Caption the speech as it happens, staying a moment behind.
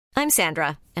I'm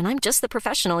Sandra, and I'm just the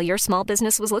professional your small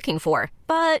business was looking for.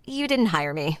 But you didn't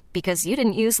hire me because you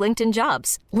didn't use LinkedIn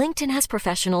Jobs. LinkedIn has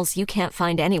professionals you can't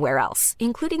find anywhere else,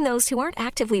 including those who aren't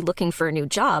actively looking for a new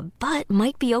job, but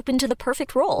might be open to the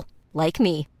perfect role, like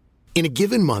me. In a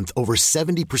given month, over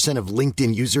 70% of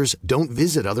LinkedIn users don't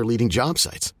visit other leading job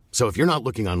sites. So if you're not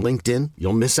looking on LinkedIn,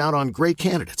 you'll miss out on great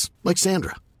candidates like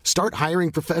Sandra. Start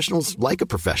hiring professionals like a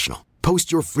professional.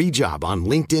 Post your free job on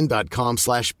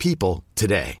linkedin.com/people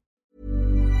today.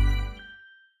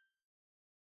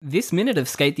 This minute of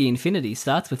Skate the Infinity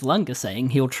starts with Lunga saying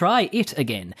he'll try it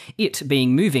again, it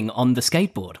being moving on the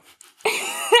skateboard.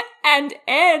 And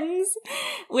ends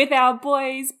with our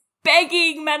boys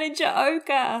begging Manager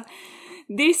Oka.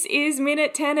 This is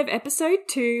minute 10 of episode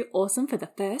 2, Awesome for the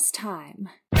First Time.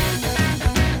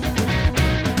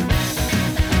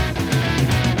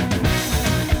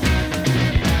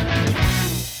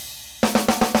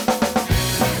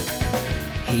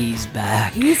 He's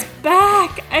back. He's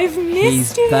back. I've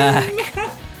missed him. He's back.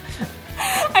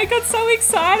 I got so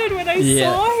excited when I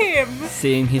saw him.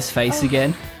 Seeing his face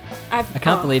again. I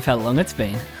can't believe how long it's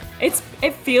been. It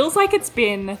feels like it's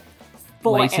been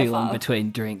forever. Way too long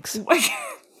between drinks.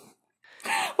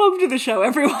 Welcome to the show,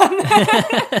 everyone.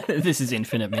 This is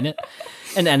Infinite Minute,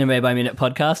 an anime by minute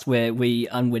podcast where we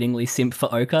unwittingly simp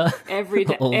for Oka every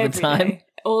day, all the time. Day.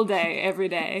 All day, every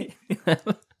day.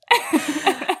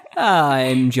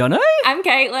 I'm Jono. I'm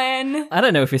Caitlin. I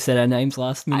don't know if we said our names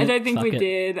last minute. I don't think we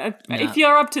did. No. If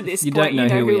you're up to this point, you know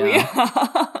who we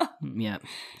are. Yeah.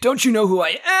 Don't you know who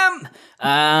I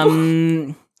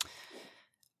am?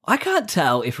 I can't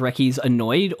tell if Reki's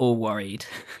annoyed or worried.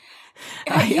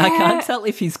 I can't tell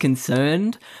if he's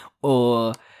concerned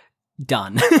or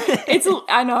done.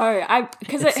 I know.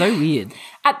 Because it's so weird.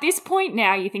 At this point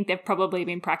now, you think they've probably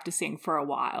been practicing for a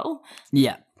while.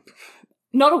 Yeah.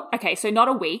 Not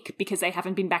a week because they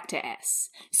haven't been back to S.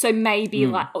 So maybe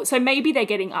maybe they're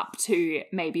getting up to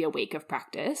maybe a week of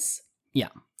practice. Yeah.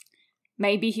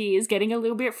 Maybe he is getting a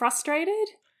little bit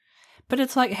frustrated. But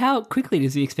it's like, how quickly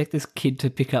does he expect this kid to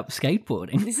pick up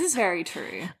skateboarding? This is very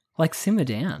true. Like, simmer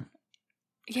down.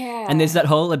 Yeah. And there's that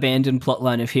whole abandoned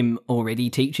plotline of him already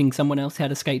teaching someone else how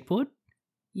to skateboard.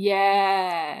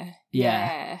 Yeah.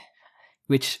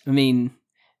 Which, I mean,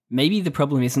 maybe the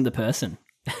problem isn't the person.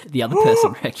 The other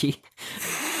person, Reki.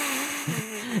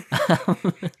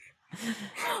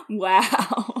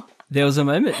 Wow. There was a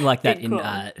moment like that in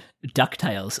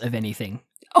DuckTales of anything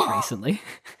recently,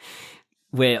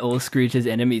 where all Scrooge's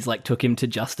enemies took him to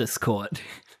justice court.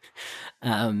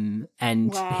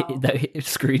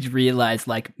 Scrooge realized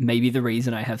maybe the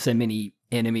reason I have so many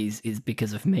enemies is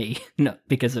because of me, not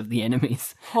because of the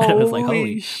enemies. And I was like,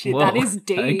 holy shit, whoa, that is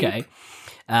deep. Okay.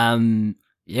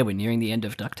 Yeah, we're nearing the end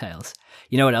of DuckTales.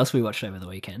 You know what else we watched over the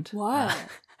weekend? What?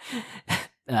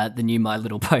 The new My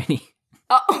Little Pony.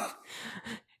 Oh.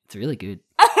 It's really good.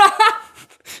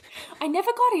 I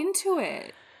never got into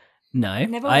it. No. I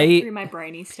never went through my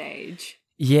brony stage.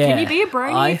 Yeah. Can you be a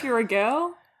brony if you're a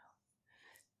girl?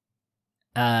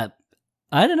 I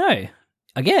don't know.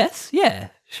 I guess, yeah,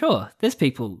 sure. There's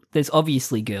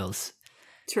obviously girls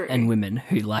True. and women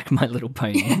who like My Little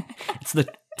Pony. It's the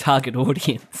target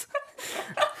audience.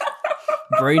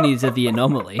 Bronies are the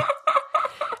anomaly.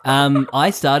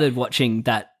 I started watching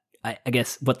that, I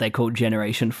guess, what they call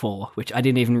Generation 4, which I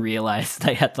didn't even realise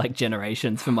they had,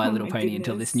 generations for My Little Pony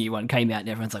until this new one came out and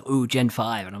everyone's like, ooh, Gen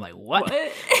 5. And I'm like, what?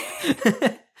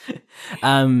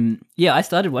 Yeah, I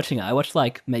started watching it. I watched,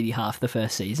 maybe half the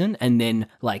first season and then,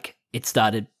 it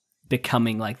started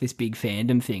becoming, this big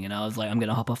fandom thing and I was like, I'm going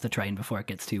to hop off the train before it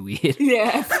gets too weird.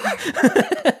 Yeah.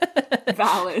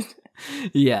 Valid.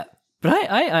 Yeah.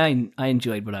 But I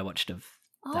enjoyed what I watched of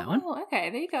that one. Oh, okay,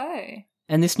 there you go.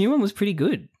 And this new one was pretty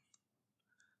good.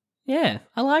 Yeah,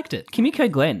 I liked it. Kimiko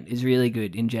Glenn is really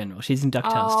good in general. She's in DuckTales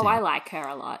too. Oh, I like her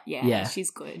a lot. Yeah,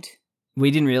 she's good. We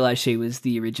didn't realise she was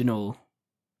the original,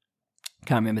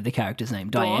 can't remember the character's name,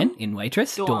 Diane in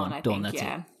Waitress? Dawn, that's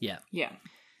it. Yeah.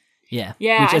 Yeah,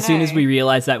 Which as soon as we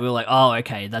realised that, we were like, oh,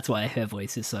 okay, that's why her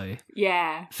voice is so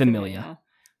familiar.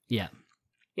 Yeah.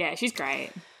 Yeah, she's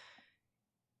great.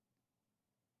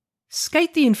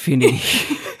 Skate the Infinity.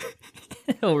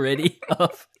 Already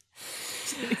off.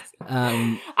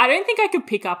 I don't think I could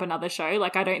pick up another show.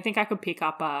 I don't think I could pick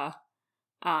up a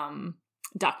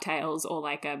DuckTales or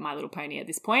a My Little Pony at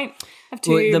this point.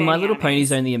 The My Little Pony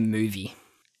is only a movie.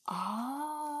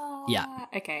 Oh. Yeah.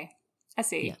 Okay. I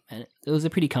see. Yeah, and it was a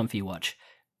pretty comfy watch.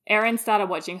 Erin started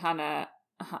watching Hunter.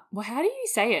 Well, how do you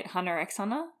say it? Hunter x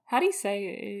Hunter? How do you say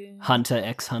it? Hunter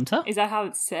x Hunter? Is that how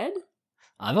it's said?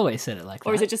 I've always said it like that.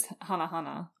 Or is it just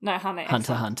Hunter? No, Hunter x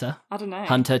Hunter. I don't know.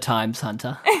 Hunter times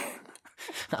Hunter.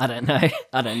 I don't know.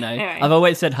 Anyway. I've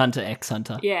always said Hunter x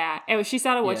Hunter. Yeah, she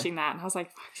started watching that, and I was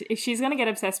like, fuck, if she's going to get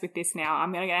obsessed with this now,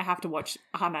 I'm going to have to watch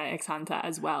Hunter x Hunter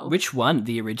as well. Which one?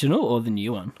 The original or the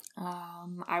new one?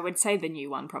 I would say the new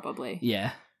one, probably.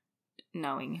 Yeah.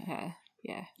 Knowing her,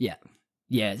 yeah. Yeah.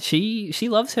 Yeah, she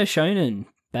loves her shonen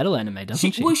battle anime,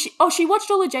 doesn't she? Well, she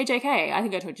watched all of JJK. I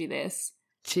think I told you this.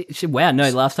 Wow, no,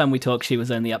 last time we talked, she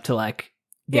was only up to like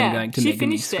them going to she Megumi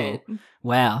finished school. it.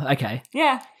 Wow, okay.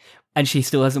 Yeah. And she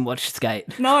still hasn't watched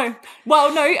Skate. No.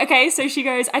 Well, no, okay, so she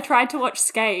goes, I tried to watch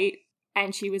Skate,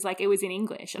 and she was like, it was in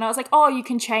English. And I was like, oh, you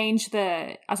can change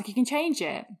you can change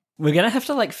it. We're going to have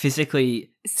to like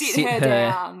physically sit her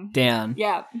down.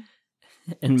 Yeah.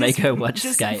 And make her watch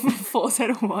just Skate. Force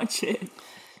her to watch it.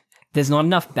 There's not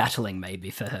enough battling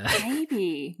maybe for her.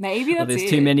 Maybe that's Or there's it.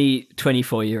 too many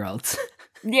 24-year-olds.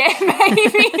 Yeah,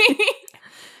 maybe.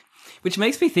 Which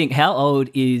makes me think, how old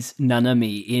is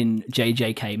Nanami in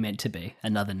JJK meant to be?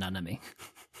 Another Nanami.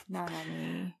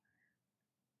 Nanami.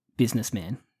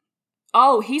 Businessman.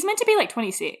 Oh, he's meant to be like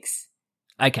 26.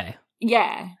 Okay.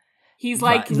 Yeah. He's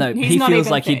like, right. No, he's he not feels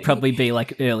even like 30. he'd probably be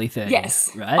like early 30s. Yes.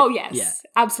 Right? Oh, yes. Yeah.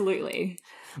 Absolutely.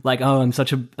 Like, oh, I'm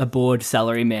such a bored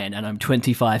salary man and I'm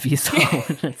 25 years old.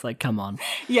 It's like, come on.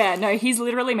 Yeah, no, he's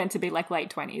literally meant to be like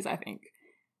late 20s, I think.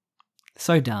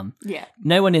 So dumb. Yeah.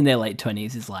 No one in their late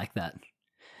 20s is like that.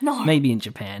 No. Maybe in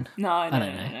Japan. No. I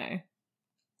don't know. No.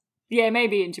 Yeah,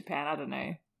 maybe in Japan, I don't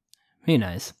know. Who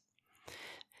knows?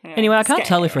 Anyway, I can't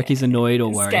tell if Ricky's annoyed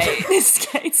or worried.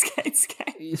 Skate.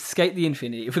 Skate the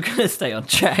infinity. If we're going to stay on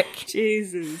track.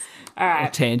 Jesus. All A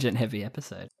right. tangent-heavy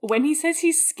episode. When he says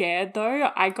he's scared,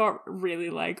 though, I got really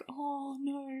like, oh,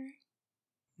 no.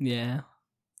 Yeah.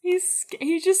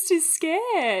 He just is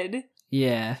scared.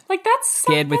 Yeah. Like, that's...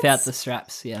 Scared without the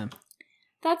straps, yeah.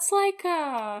 That's like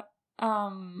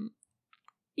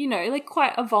you know, like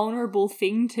quite a vulnerable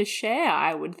thing to share,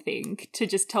 I would think, to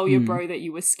just tell your bro that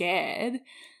you were scared.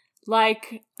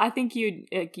 Like, I think you'd,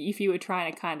 if you were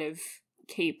trying to kind of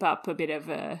keep up a bit of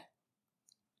a,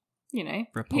 you know,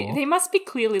 rapport. They must be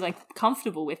clearly like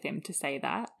comfortable with him to say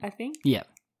that, I think. Yeah.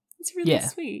 It's really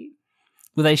sweet.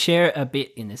 Well, they share a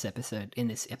bit in this minute. In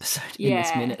this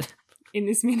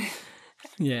minute.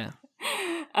 Yeah.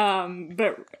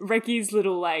 But Reki's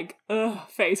little like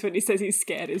face when he says he's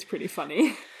scared is pretty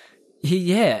funny.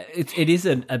 Yeah, it is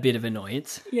a bit of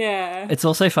annoyance. Yeah. It's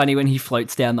also funny when he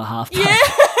floats down the half pipe. Yeah.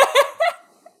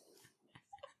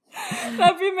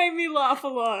 That bit made me laugh a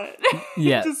lot.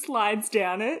 Yeah. He just slides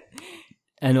down it.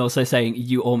 And also saying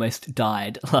you almost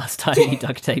died last time he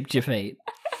duct taped your feet.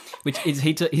 Which is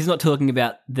he's not talking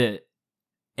about the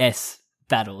S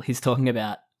battle. He's talking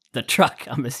about the truck,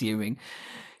 I'm assuming.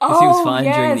 Because he was fine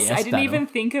during the S I didn't battle. even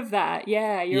think of that.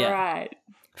 Yeah, you're right.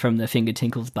 From the Finger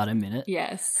Tinkles Butter Minute.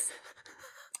 Yes.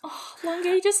 Oh, Lunga,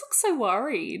 he just looks so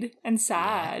worried and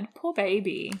sad. Poor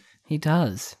baby. He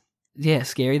does. Yeah,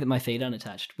 scary that my feet aren't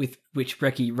attached. With which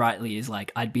Reki rightly is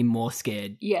like, I'd be more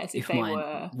scared if they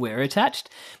mine were attached.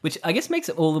 Which I guess makes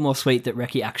it all the more sweet that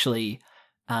Reki actually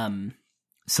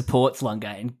supports Lunga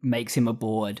and makes him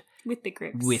aboard. With the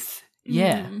grips.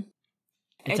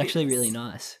 It's actually really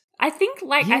nice. I think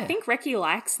Reki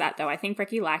likes that though. I think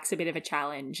Reki likes a bit of a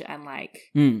challenge and like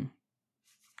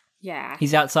yeah.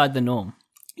 He's outside the norm.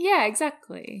 Yeah,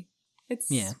 exactly. It's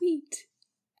sweet.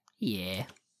 Yeah.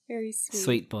 Very sweet.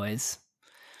 Sweet boys.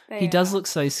 He does look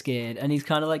so scared, and he's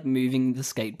kind of like moving the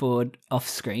skateboard off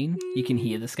screen. You can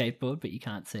hear the skateboard, but you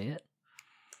can't see it.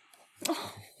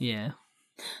 Oh. Yeah.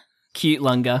 Cute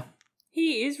Lunga.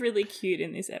 He is really cute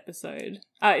in this episode.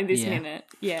 In this minute.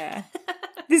 Yeah.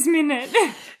 This minute.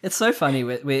 It's so funny.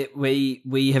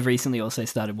 We have recently also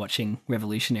started watching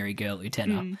Revolutionary Girl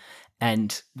Utena,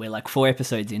 and we're like 4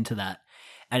 episodes into that.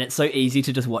 And it's so easy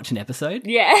to just watch an episode.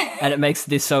 Yeah. And it makes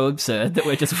this so absurd that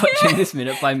we're just watching this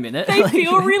minute by minute. They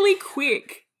feel really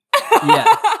quick. Yeah.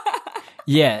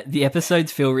 Yeah, the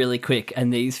episodes feel really quick,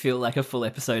 and these feel like a full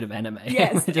episode of anime.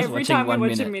 Yes, we're just every watching time we 1 watch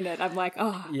minute. a minute, I'm like,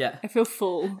 oh, yeah. I feel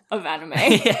full of anime.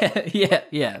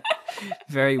 yeah.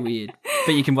 Very weird.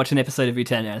 But you can watch an episode of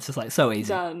Utena, and it's just like so easy.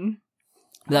 Done.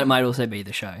 That might also be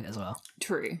the show as well.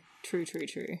 True.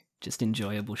 Just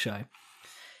enjoyable show.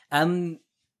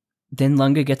 Then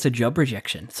Lunga gets a job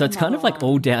rejection. So it's kind of like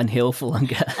all downhill for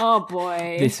Lunga. Oh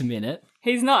boy. This minute.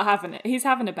 He's not having it. He's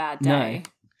having a bad day.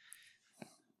 No.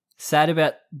 Sad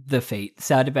about the feet.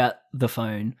 Sad about the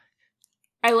phone.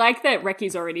 I like that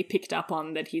Reki's already picked up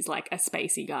on that he's like a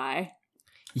spacey guy.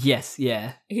 Yes,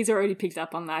 yeah. He's already picked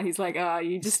up on that. He's like, oh,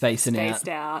 you just Spacing spaced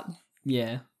out.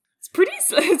 Yeah. It's pretty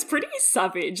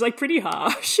savage, like pretty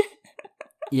harsh.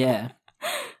 Yeah.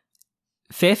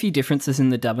 Fair few differences in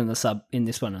the dub and the sub in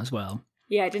this one as well.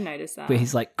 Yeah, I did notice that. where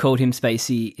he's like called him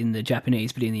Spacey in the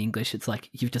Japanese, but in the English it's like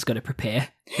you've just got to prepare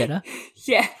better.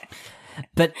 Yeah.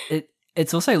 But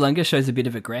it's also Lunga shows a bit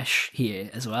of aggression here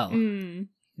as well. Mm.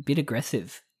 A bit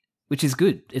aggressive, which is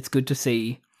good. It's good to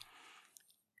see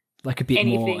like a bit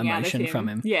Anything more out of emotion from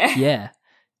him. Yeah.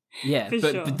 Yeah, For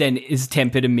sure. but then is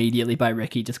tempered immediately by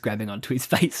Reki just grabbing onto his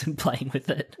face and playing with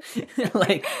it.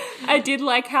 Like, I did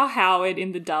like how Howard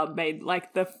in the dub made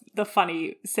like the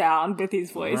funny sound with his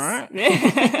voice.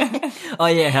 oh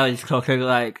yeah, how he's talking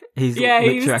like his he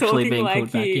lips was are actually talking being like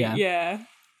pulled back. Yeah, yeah.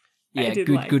 I yeah, did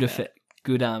good, like good that. effect,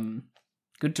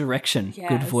 good direction, good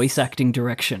Yes. voice acting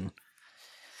direction.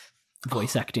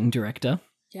 Voice acting director.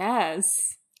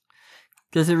 Yes.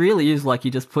 Because it really is like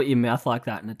you just put your mouth like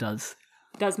that and it does.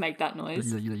 Does make that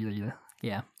noise.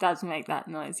 Yeah. Does make that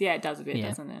noise. Yeah, it does a bit, Yeah.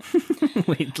 doesn't it?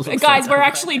 It looks Guys, so we're dumb.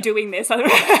 actually doing this.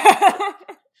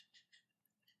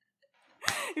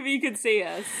 If you could see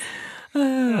us.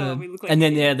 Oh, we look like And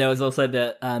then idiots. there was also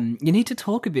the you need to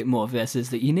talk a bit more versus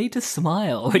that you need to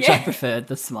smile, which I Yeah. preferred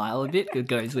the smile a bit. It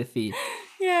goes with the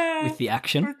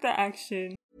action. With the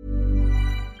action.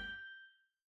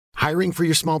 Hiring for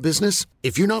your small business?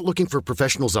 If you're not looking for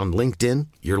professionals on LinkedIn,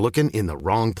 you're looking in the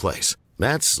wrong place.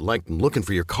 That's like looking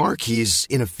for your car keys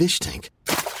in a fish tank.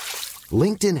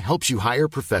 LinkedIn helps you hire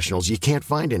professionals you can't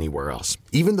find anywhere else,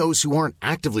 even those who aren't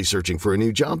actively searching for a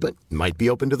new job but might be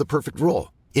open to the perfect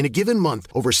role. In a given month,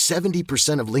 over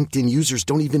 70% of LinkedIn users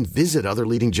don't even visit other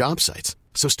leading job sites.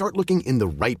 So start looking in the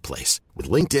right place. With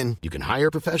LinkedIn, you can hire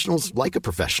professionals like a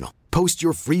professional. Post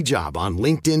your free job on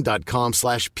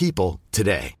linkedin.com/people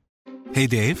today. Hey,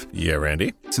 Dave. Yeah,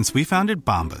 Randy. Since we founded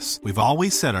Bombas, we've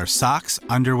always said our socks,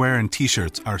 underwear, and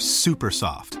T-shirts are super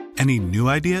soft. Any new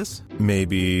ideas?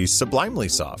 Maybe sublimely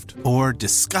soft. Or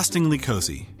disgustingly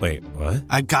cozy? Wait, what?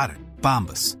 I got it.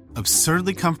 Bombas.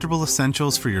 Absurdly comfortable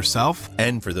essentials for yourself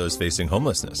And for those facing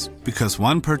homelessness. because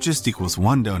one purchased equals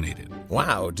one donated.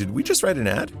 Wow, did we just write an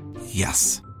ad?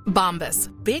 Yes. Bombas.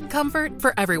 Big comfort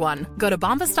for everyone. Go to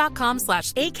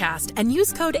bombas.com/ACAST and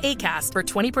use code ACAST for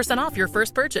 20% off your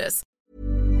first purchase.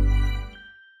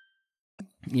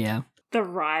 Yeah. The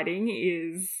writing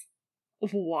is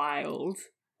wild.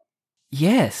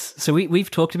 Yes. So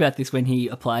we've talked about this when he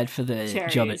applied for the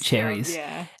job at Cherries,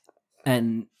 Yeah.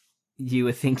 and you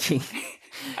were thinking,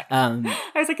 I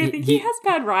was like, I think he- he has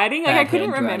bad writing. Like, bad I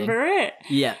couldn't handwriting. remember it.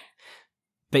 yeah,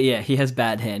 but yeah, he has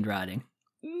bad handwriting.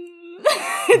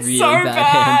 It's Really so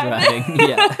bad. handwriting.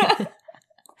 Yeah.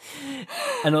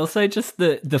 And also just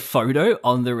the photo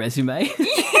on the resume.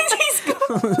 He's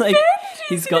got like bandages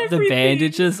he's and got the everything.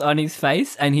 bandages on his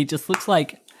face and he just looks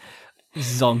like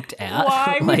zonked out.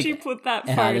 Why would like, you put that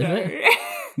out of photo? it.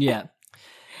 Yeah.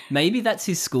 Maybe that's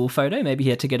his school photo. Maybe he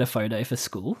had to get a photo for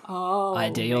school Oh,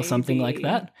 ID or something like maybe.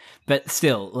 that. But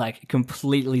still, like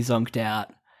completely zonked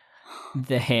out.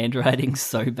 The handwriting's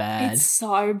so bad. It's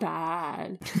so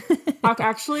bad. Like,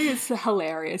 actually, it's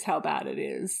hilarious how bad it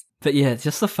is. But yeah,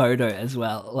 just the photo as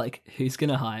well. Like, who's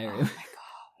gonna hire him?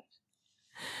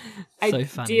 So I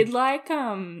funny. did like,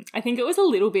 I think it was a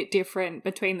little bit different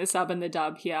between the sub and the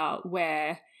dub here,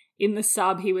 where in the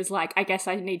sub he was like, I guess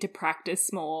I need to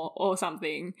practice more or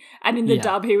something. And in the Yeah.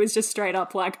 dub he was just straight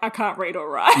up like, I can't read or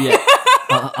write.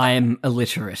 Yeah, I am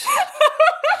illiterate.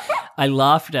 I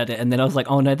laughed at it and then I was like,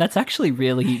 oh no, that's actually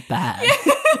really bad.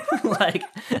 Like,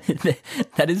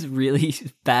 that is really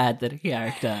bad that a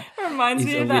character It reminds is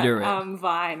me of illiterate. that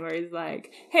Vine where he's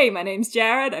like, hey, my name's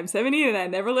Jared, I'm 17 and I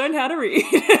never learned how to read.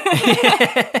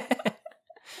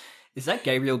 Is that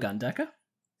Gabriel Gundaker?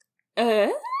 Uh,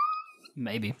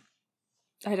 Maybe.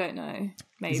 I don't know.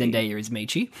 Maybe. Zendaya is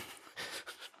Michi.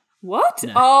 What?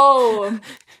 No. Oh,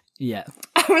 Yeah.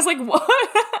 I was like,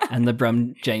 what? And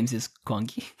LeBron James is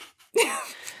Quanky.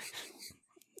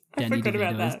 Danny forgot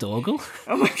about DeVito is that. Dorgle.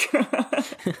 Oh my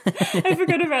god. I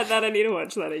forgot about that. I need to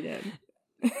watch that again.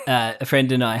 A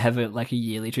friend and I have a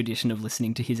yearly tradition of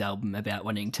listening to his album about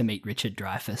wanting to meet Richard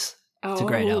Dreyfuss. It's a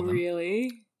great album.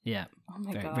 Really? Yeah. Oh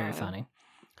my Very, god. very funny.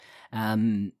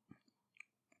 And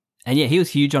yeah, he was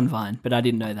huge on Vine, but I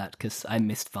didn't know that because I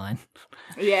missed Vine.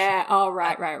 Yeah. Oh,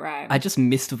 right. I just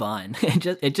missed Vine.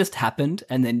 It just happened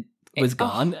and then was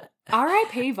gone.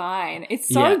 R.I.P. Vine. It's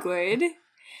so Yeah. good.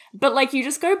 But like, you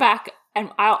just go back, and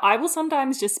I will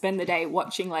sometimes just spend the day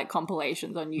watching like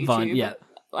compilations on YouTube. Vine, yeah.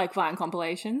 Like Vine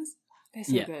compilations. They're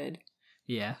so Yeah. good.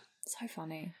 Yeah. So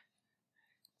funny.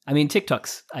 I mean,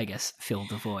 TikToks, I guess, fill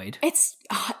the void. It's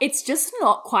just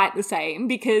not quite the same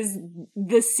because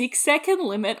the 6-second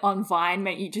limit on Vine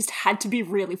meant you just had to be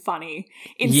really funny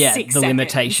in 6 seconds. the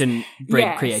limitation bred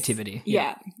Yes. creativity.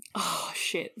 Yeah. Oh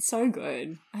shit, so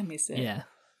good. I miss it. Yeah.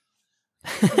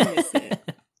 I miss it.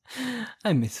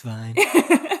 I miss Vine.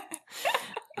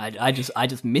 I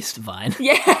just missed Vine.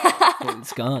 Yeah.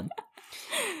 It's gone.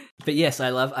 But yes, I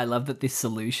love that this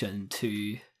solution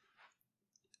to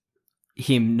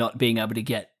him not being able to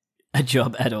get a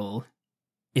job at all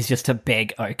is just to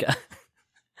beg Oka.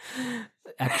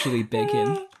 Actually beg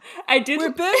him.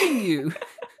 We're begging you.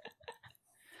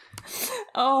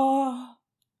 Oh,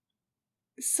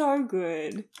 so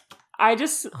good.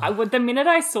 The minute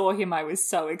I saw him, I was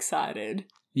so excited.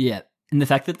 Yeah. And the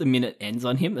fact that the minute ends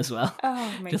on him as well.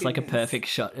 Oh, my just like a goodness. perfect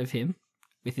shot of him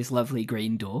with this lovely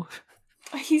green door.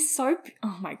 He's so...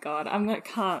 Oh, my God.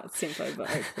 Can't simp over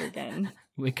Oka again.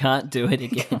 We can't do it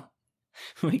again.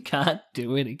 We can't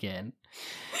do it again.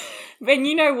 But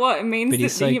you know what? It means But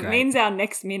he's so it great. means our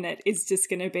next minute is just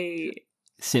going to be...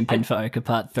 Simping for Oka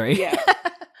Part 3. Yeah.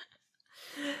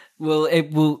 Well,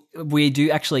 we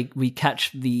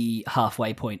catch the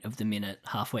halfway point of the minute,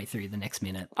 halfway through the next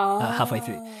minute. Halfway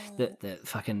through. The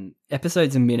fucking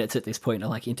episodes and minutes at this point are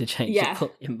like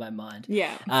interchangeable in my mind.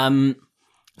 Yeah.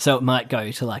 So it might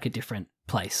go to like a different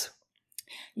place.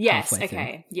 Yes. halfway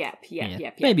Okay. Yep.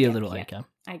 Maybe a yep, little yep. Oka.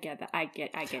 I get that. I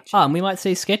get you. Oh, and we might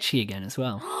see Sketchy again as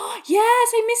well. Yes,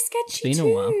 I miss Sketchy It's been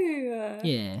too. a while.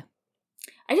 Yeah.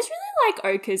 I just really like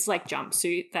Oka's like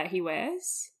jumpsuit that he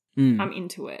wears. Mm. I'm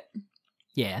into it.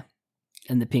 Yeah.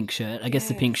 And the pink shirt. I guess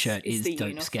the pink Yes, shirt it's is the dope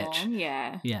uniform, sketch.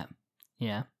 Yeah. Yeah.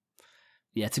 Yeah.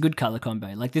 Yeah, it's a good colour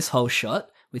combo. Like this whole shot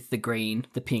with the green,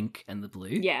 the pink, and the blue.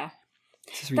 Yeah.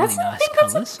 It's just really I nice think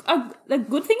colours. that's the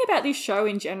good thing about this show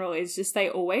in general is just they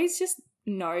always just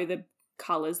know the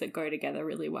colours that go together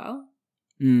really well.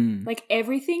 Mm. Like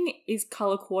everything is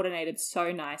colour coordinated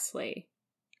so nicely.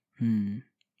 Mm.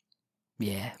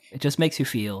 Yeah. It just makes you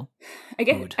feel I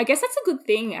guess good. that's a good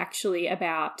thing actually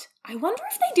about... I wonder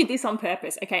if they did this on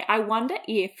purpose. Okay, I wonder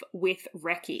if with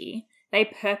Reki, they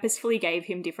purposefully gave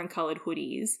him different coloured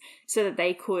hoodies so that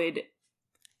they could...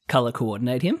 Colour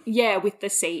coordinate him. Yeah, with the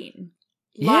scene.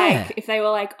 Yeah. Like, if they were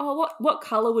like, oh, what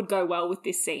colour would go well with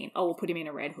this scene? Oh, we'll put him in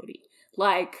a red hoodie.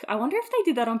 Like, I wonder if they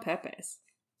did that on purpose.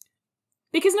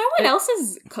 Because no one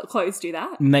else's clothes do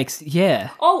that.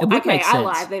 Yeah. Oh, It would okay, make I sense.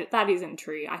 lied. That isn't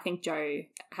true. I think Joe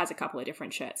has a couple of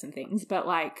different shirts and things, but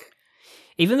like...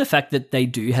 Even the fact that they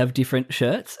do have different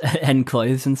shirts and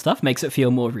clothes and stuff makes it feel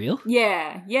more real.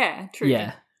 Yeah, true.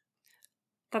 Yeah.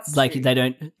 That's Like true.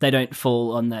 they don't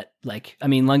fall on that, like, I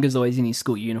mean, Lunga's always in his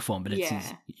school uniform, but it's Yeah.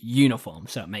 his uniform,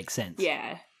 so it makes sense.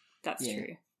 Yeah, that's Yeah.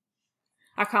 true.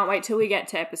 I can't wait till we get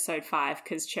to episode 5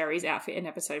 because Cherry's outfit in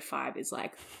episode 5 is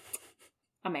like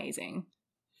amazing.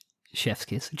 Chef's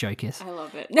kiss, Joe kiss. I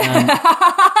love it. Um,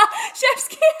 Chef's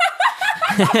kiss.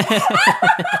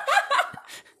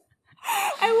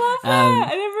 I love that.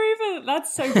 I never even...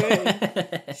 That's so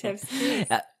good. Chef's kiss.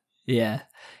 Yeah.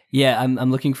 Yeah,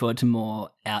 I'm looking forward to more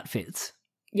outfits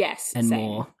Yes, and same.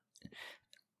 more.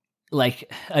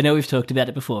 Like, I know we've talked about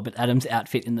it before, but Adam's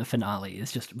outfit in the finale is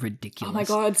just ridiculous. Oh my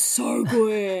god, so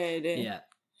good. Yeah.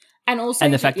 And also...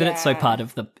 And the fact that it's so yeah. part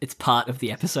of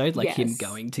the episode, like him Yes.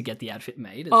 going to get the outfit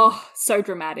made. Is Oh, so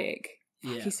dramatic.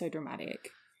 Fuck, Yeah. he's so dramatic.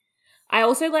 I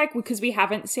also like, because we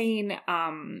haven't seen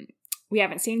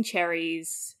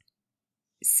Cherry's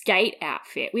skate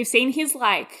outfit. We've seen his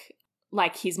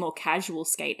like his more casual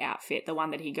skate outfit, the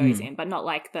one that he goes in, but not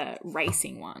like the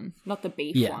racing one, not the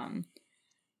beef Yeah. one.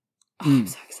 Oh, I'm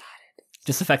so excited.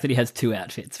 just the fact that he has two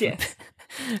outfits for, Yes.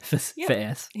 for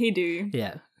S. He do.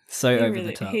 Yeah. So He over really,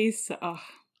 the top. He's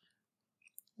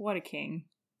what a king.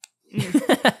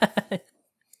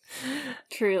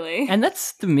 Truly. And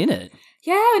that's the minute.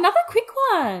 Yeah, another quick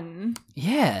one.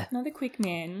 Yeah. Another quick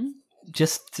man.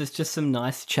 Just some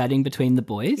nice chatting between the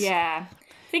boys. Yeah. I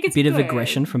think it's Bit of good.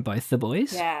 aggression from both the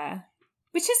boys. Yeah.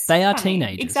 Which is They are funny.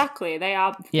 teenagers. Exactly. They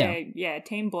are Yeah.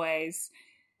 teen boys.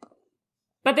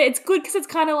 But it's good because it's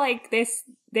kind of like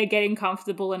they're getting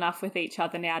comfortable enough with each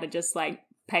other now to just like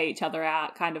pay each other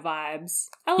out kind of vibes.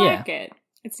 I like it.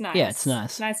 It's nice. Yeah, it's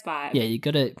nice. Nice vibe. Yeah, you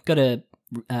gotta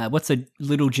what's a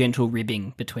little gentle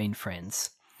ribbing between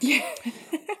friends? Yeah.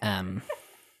 Um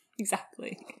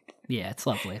Exactly. yeah, it's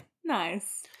lovely.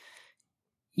 Nice.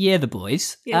 Yeah, the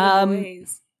boys. Yeah, the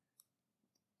boys.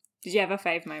 Did you have a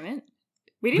fave moment?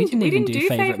 We didn't even do fave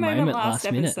favourite moment moment last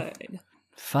last minute. episode.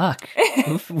 Fuck.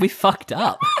 we fucked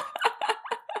up.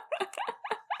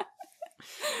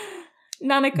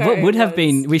 Nanako. What would have was-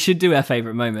 been? We should do our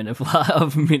favorite moment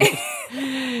of minute.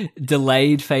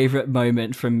 Delayed favorite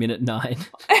moment from minute 9.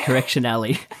 Correction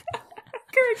alley.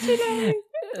 Correction.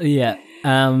 Yeah.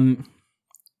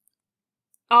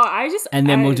 Oh, I just... And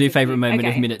then we'll I- do favorite moment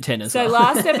of okay. minute 10 as So well.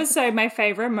 last episode, my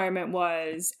favorite moment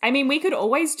was... I mean, we could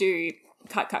always do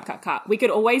Cut. We could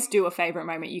always do a favourite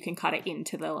moment. You can cut it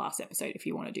into the last episode if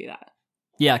you want to do that.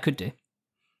 Yeah, I could do.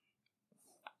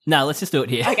 No, let's just do it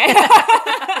here. Okay.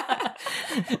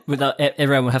 Without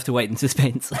everyone will have to wait in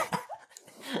suspense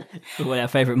for what our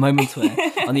favourite moments were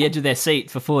on the edge of their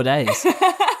seat for 4 days.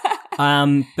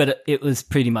 But it was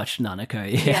pretty much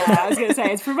Nanako. Yeah, I was going to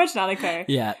say, it's pretty much Nanako.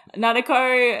 Yeah.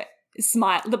 Nanako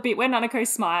smiled. The bit where Nanako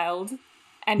smiled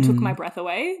and took my breath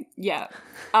away. Yeah.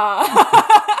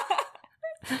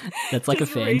 That's like a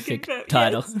Just fanfic reconfirm-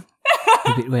 title. yes.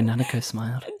 The bit where Nanako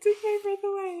smiled. And took my breath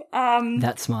away.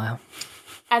 That smile.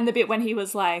 And the bit when he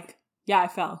was like, yeah, I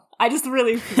fell. I just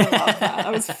really loved that.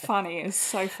 That was funny. It was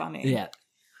so funny. Yeah.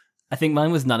 I think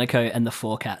mine was Nanako and the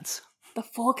 4 cats.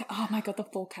 Oh my God, the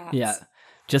 4 cats. Yeah.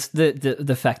 Just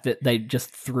the fact that they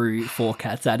just threw 4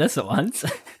 cats at us at once.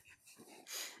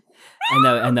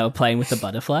 and they were playing with the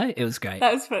butterfly. It was great.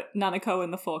 That was for Nanako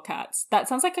and the 4 cats. That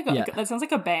sounds like that sounds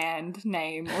like a band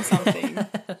name or something.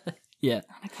 Yeah.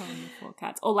 Nanako and the 4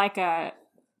 cats. Or like a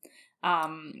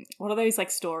what are those like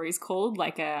stories called?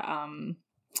 Like a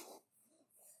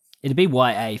It'd be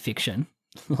YA fiction.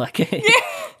 Like a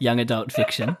young adult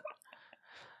fiction.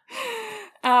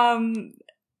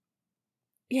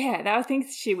 Yeah, I think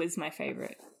she was my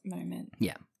favorite moment.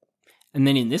 Yeah. And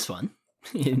then in this one,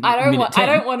 I don't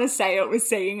minute want to say it was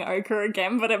seeing Oka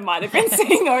again, but it might have been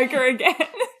seeing Oka again.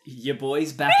 Your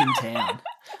boy's back in town.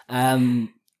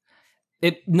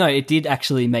 It did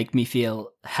actually make me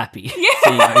feel happy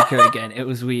seeing Oka again. It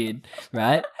was weird,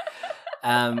 right?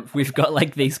 We've got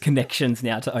like these connections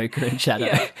now to Oka and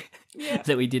Shadow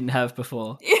that we didn't have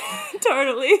before. Yeah,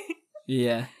 totally.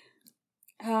 Yeah.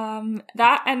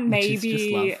 That and Which is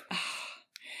just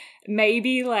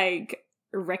maybe like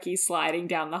Reki sliding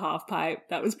down the half pipe.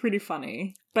 That was pretty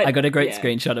funny. But I got a great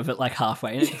screenshot of it like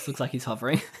halfway and it just looks like he's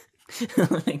hovering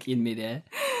like in midair.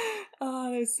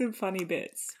 Oh, there's some funny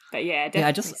bits. But yeah,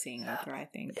 definitely seeing Oka, I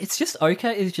think. It's just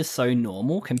Oka is just so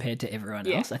normal compared to everyone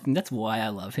else. I think that's why I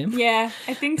love him. Yeah,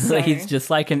 I think so. Like he's just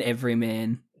like an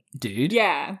everyman dude.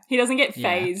 Yeah, he doesn't get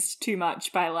phased too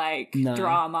much by like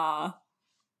drama.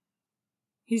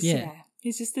 He's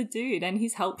just a dude and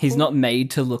he's helpful. He's not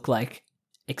made to look like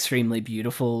extremely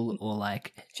beautiful or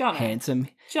like handsome.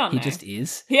 He just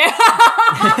is. Yeah.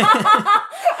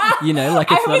 You know,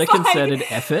 like it's not a concerted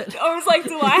effort. I was like,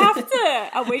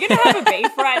 are we going to have a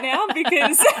beef right now?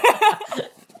 Because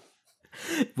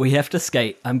we have to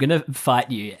skate. I'm going to fight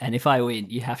you. And if I win,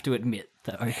 you have to admit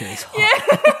that Oka is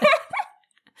hot.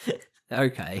 Yeah.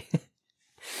 Okay.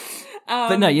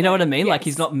 But no, you know what I mean? Yes. Like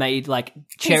he's not made like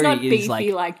Cherry he's not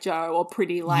is like Joe or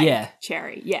pretty like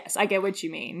Cherry. Yes, I get what you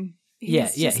mean.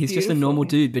 He's just a normal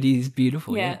dude, but he's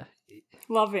beautiful. Yeah.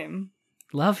 Love him.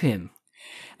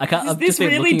 I can't. I've just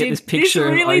been looking at this picture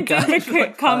of Oka. This really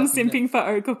did come simping for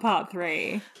Oka Part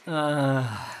 3.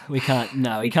 We can't.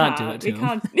 No, we can't do it to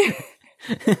him.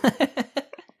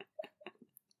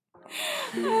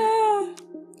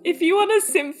 If you want to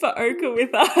simp for Oka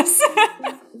with us,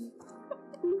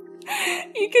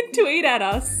 you can tweet at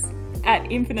us at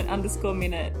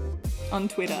 _minute on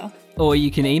Twitter. Or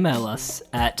you can email us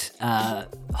at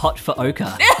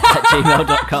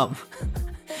hotforoka@gmail.com.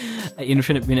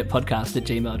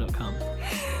 infiniteminutepodcast@gmail.com.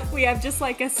 We have just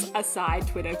like a side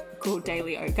Twitter called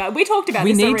Daily Oka. We talked about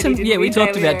this already, didn't we? Yeah, we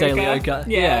talked about Daily Oka.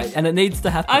 Yeah, and it needs to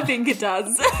happen. I think it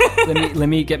does. let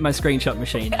me get my screenshot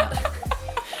machine out.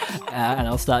 And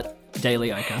I'll start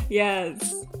Daily Oka.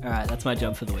 Yes. All right, that's my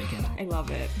job for the weekend. I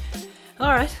love it.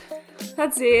 All right.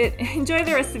 That's it. Enjoy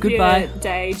the rest of your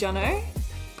day, Jono.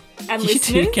 And you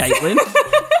listeners. too, Caitlin.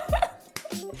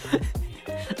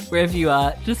 Wherever you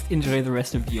are, just enjoy the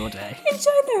rest of your day.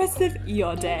 Enjoy the rest of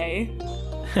your day.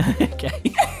 Okay.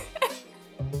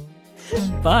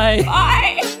 Bye.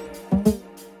 Bye.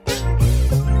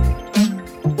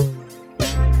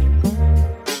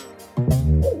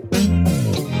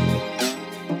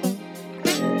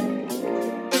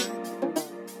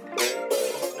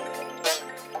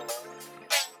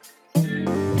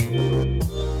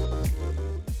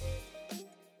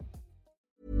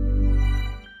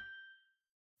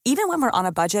 Even when we're on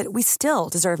a budget, we still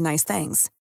deserve nice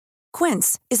things.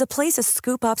 Quince is a place to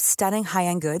scoop up stunning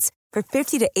high-end goods for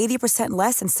 50 to 80%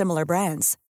 less than similar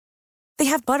brands. They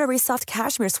have buttery soft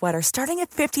cashmere sweaters starting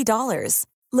at $50,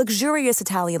 luxurious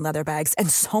Italian leather bags, and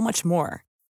so much more.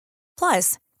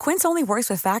 Plus, Quince only works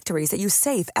with factories that use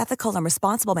safe, ethical, and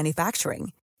responsible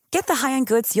manufacturing. Get the high-end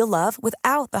goods you'll love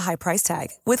without the high price tag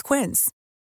with Quince.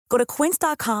 Go to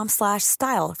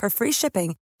quince.com/style for free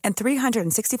shipping and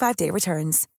 365-day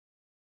returns.